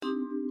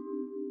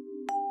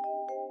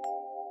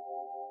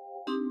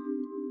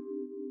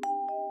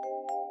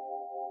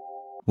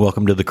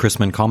Welcome to the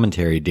Chrisman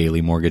Commentary Daily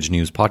Mortgage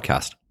News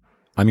Podcast.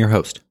 I'm your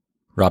host,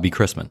 Robbie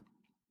Chrisman.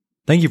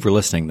 Thank you for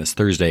listening this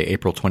Thursday,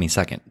 April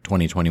 22nd,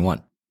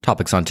 2021.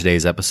 Topics on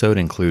today's episode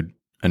include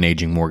an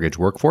aging mortgage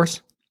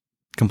workforce,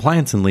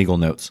 compliance and legal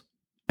notes,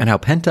 and how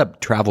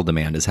pent-up travel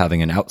demand is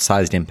having an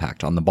outsized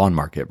impact on the bond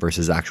market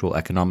versus actual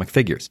economic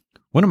figures.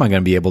 When am I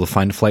going to be able to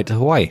find a flight to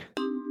Hawaii?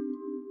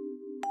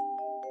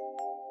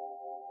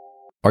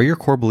 Are your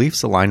core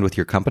beliefs aligned with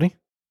your company?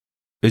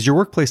 Is your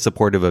workplace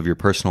supportive of your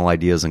personal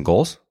ideas and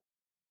goals?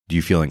 Do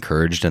you feel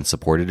encouraged and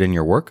supported in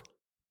your work?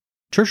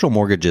 Churchill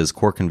Mortgage's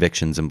core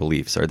convictions and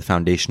beliefs are the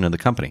foundation of the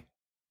company.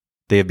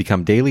 They have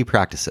become daily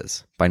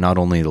practices by not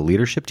only the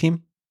leadership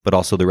team, but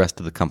also the rest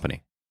of the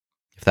company.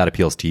 If that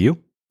appeals to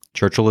you,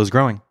 Churchill is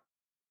growing.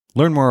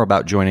 Learn more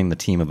about joining the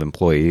team of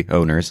employee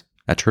owners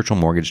at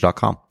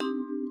churchillmortgage.com.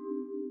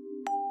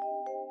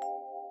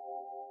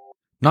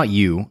 Not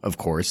you, of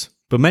course,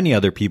 but many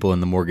other people in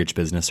the mortgage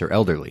business are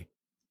elderly.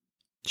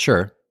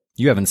 Sure,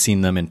 you haven't seen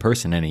them in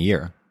person in a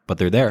year, but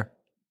they're there.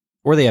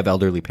 Or they have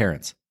elderly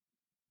parents.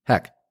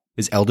 Heck,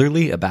 is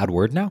elderly a bad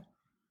word now?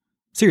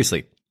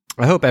 Seriously,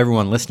 I hope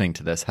everyone listening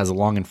to this has a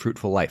long and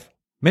fruitful life.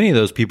 Many of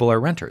those people are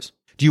renters.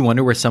 Do you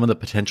wonder where some of the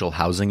potential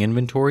housing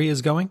inventory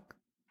is going?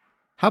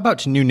 How about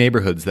to new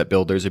neighborhoods that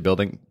builders are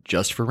building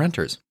just for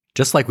renters?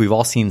 Just like we've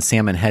all seen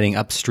salmon heading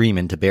upstream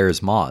into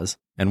bears' maws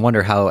and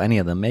wonder how any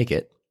of them make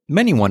it,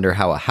 many wonder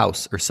how a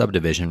house or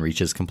subdivision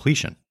reaches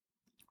completion.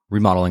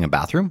 Remodeling a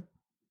bathroom?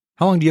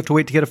 How long do you have to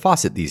wait to get a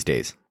faucet these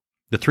days?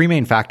 The three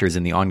main factors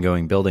in the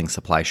ongoing building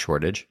supply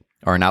shortage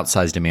are an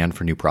outsized demand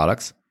for new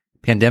products,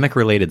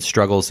 pandemic-related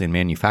struggles in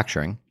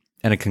manufacturing,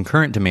 and a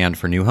concurrent demand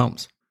for new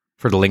homes.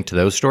 For the link to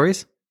those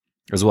stories,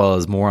 as well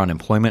as more on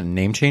employment and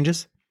name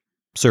changes,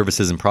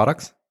 services and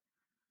products,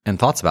 and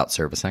thoughts about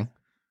servicing,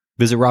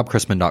 visit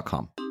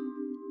robchrisman.com.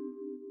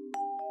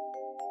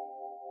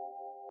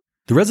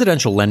 The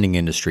residential lending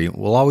industry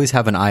will always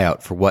have an eye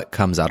out for what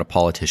comes out of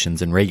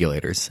politicians and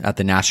regulators at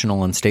the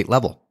national and state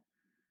level.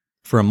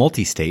 For a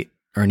multi-state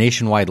or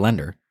nationwide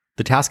lender,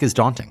 the task is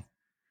daunting,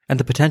 and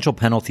the potential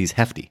penalties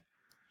hefty.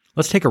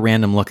 Let's take a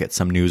random look at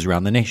some news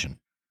around the nation.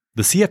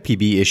 The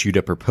CFPB issued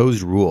a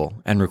proposed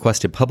rule and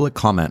requested public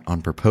comment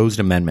on proposed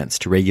amendments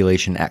to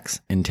Regulation X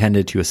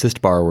intended to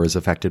assist borrowers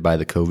affected by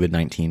the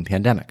COVID-19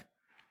 pandemic.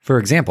 For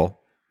example,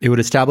 it would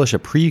establish a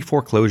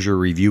pre-foreclosure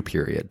review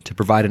period to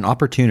provide an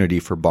opportunity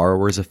for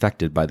borrowers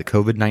affected by the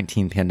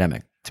COVID-19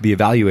 pandemic to be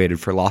evaluated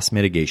for loss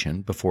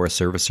mitigation before a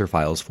servicer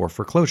files for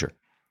foreclosure.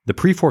 The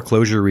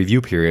pre-foreclosure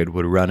review period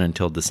would run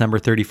until December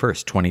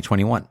 31st,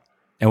 2021,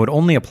 and would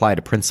only apply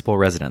to principal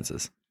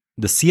residences.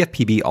 The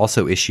CFPB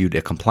also issued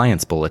a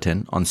compliance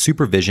bulletin on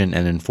supervision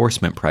and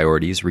enforcement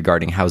priorities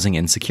regarding housing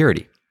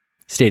insecurity,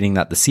 stating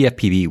that the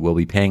CFPB will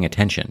be paying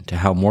attention to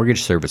how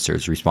mortgage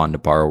servicers respond to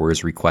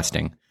borrowers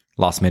requesting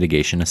loss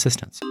mitigation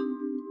assistance.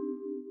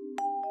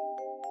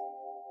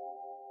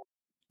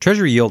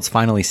 Treasury yields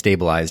finally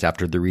stabilized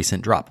after the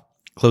recent drop,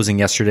 closing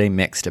yesterday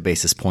mixed a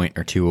basis point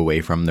or two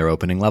away from their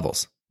opening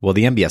levels, while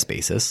the MBS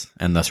basis,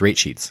 and thus rate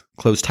sheets,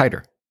 closed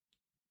tighter.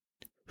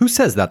 Who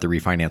says that the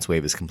refinance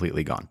wave is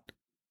completely gone?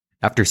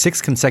 After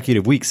 6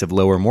 consecutive weeks of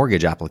lower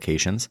mortgage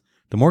applications,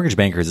 the Mortgage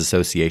Bankers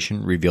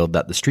Association revealed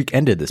that the streak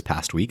ended this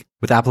past week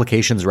with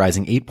applications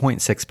rising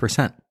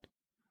 8.6%.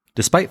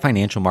 Despite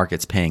financial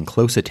markets paying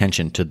close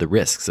attention to the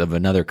risks of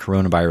another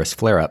coronavirus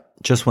flare-up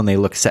just when they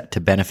look set to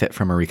benefit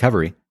from a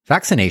recovery,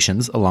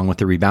 vaccinations, along with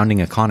the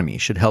rebounding economy,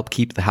 should help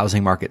keep the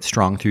housing market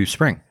strong through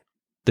spring.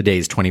 The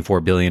day's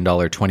 $24 billion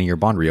 20-year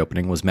bond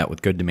reopening was met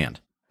with good demand.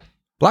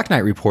 Black Knight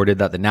reported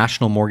that the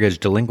national mortgage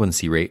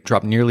delinquency rate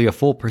dropped nearly a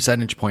full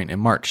percentage point in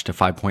March to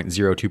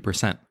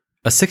 5.02%,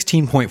 a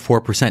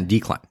 16.4%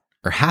 decline,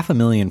 or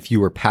 500,000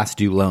 fewer past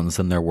due loans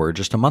than there were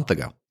just a month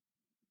ago.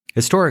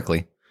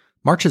 Historically,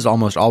 March is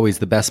almost always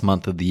the best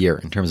month of the year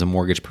in terms of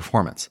mortgage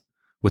performance,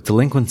 with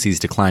delinquencies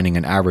declining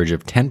an average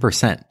of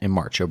 10% in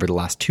March over the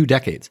last 2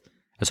 decades,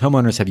 as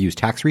homeowners have used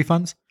tax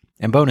refunds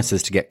and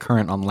bonuses to get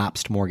current on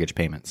lapsed mortgage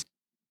payments.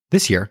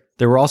 This year,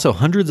 there were also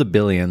hundreds of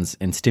billions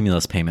in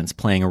stimulus payments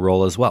playing a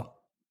role as well.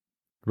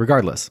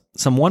 Regardless,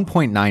 some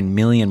 1.9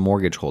 million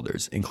mortgage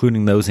holders,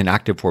 including those in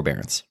active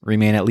forbearance,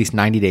 remain at least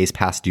 90 days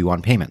past due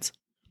on payments.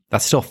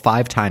 That's still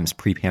 5 times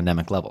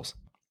pre-pandemic levels.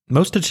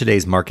 Most of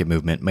today's market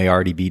movement may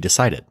already be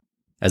decided,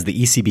 as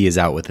the ECB is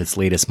out with its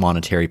latest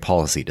monetary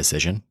policy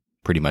decision,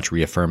 pretty much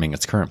reaffirming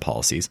its current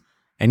policies,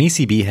 and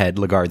ECB head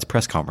Lagarde's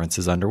press conference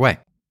is underway.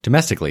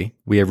 Domestically,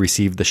 we have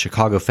received the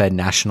Chicago Fed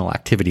National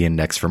Activity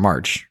Index for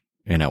March,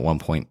 in at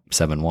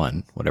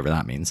 1.71, whatever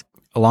that means,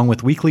 along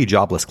with weekly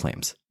jobless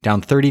claims,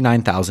 down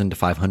 39,000 to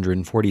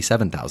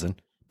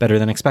 547,000, better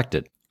than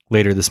expected.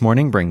 Later this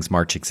morning brings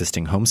March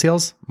existing home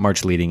sales,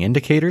 March leading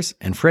indicators,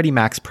 and Freddie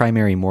Mac's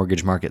primary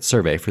mortgage market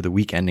survey for the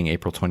week ending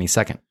April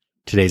 22nd.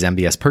 Today's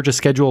MBS purchase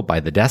schedule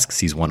by the desk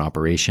sees one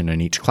operation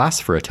in each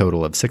class for a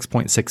total of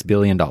 $6.6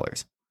 billion.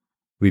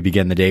 We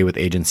begin the day with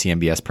agency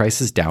MBS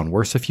prices down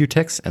worse a few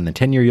ticks and the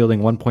 10-year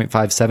yielding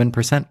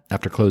 1.57%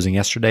 after closing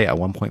yesterday at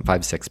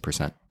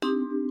 1.56%.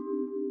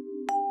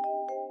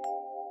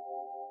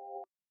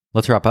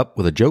 Let's wrap up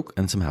with a joke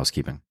and some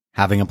housekeeping.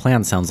 Having a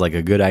plan sounds like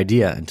a good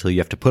idea until you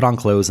have to put on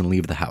clothes and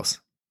leave the house.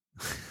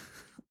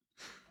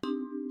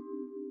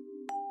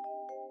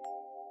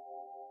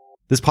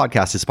 This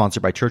podcast is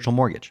sponsored by Churchill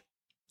Mortgage.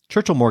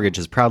 Churchill Mortgage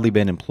has proudly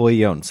been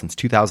employee-owned since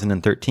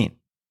 2013.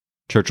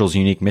 Churchill's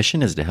unique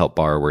mission is to help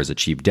borrowers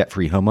achieve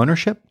debt-free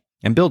homeownership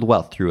and build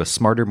wealth through a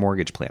smarter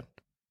mortgage plan,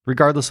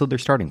 regardless of their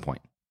starting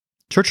point.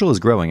 Churchill is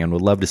growing and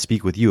would love to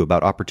speak with you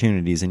about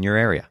opportunities in your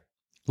area.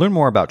 Learn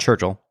more about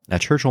Churchill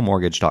at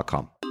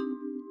churchillmortgage.com.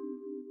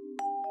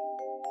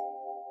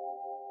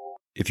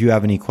 If you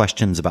have any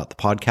questions about the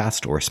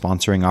podcast or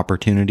sponsoring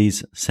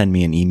opportunities, send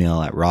me an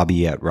email at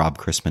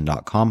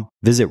robbie@robchrisman.com.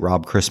 Visit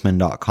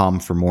robchrisman.com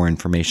for more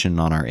information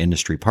on our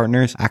industry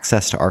partners,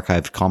 access to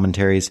archived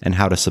commentaries, and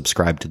how to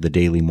subscribe to the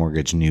daily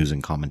mortgage news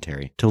and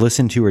commentary. To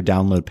listen to or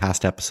download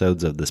past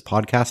episodes of this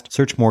podcast,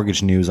 search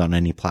Mortgage News on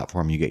any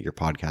platform you get your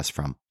podcast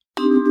from.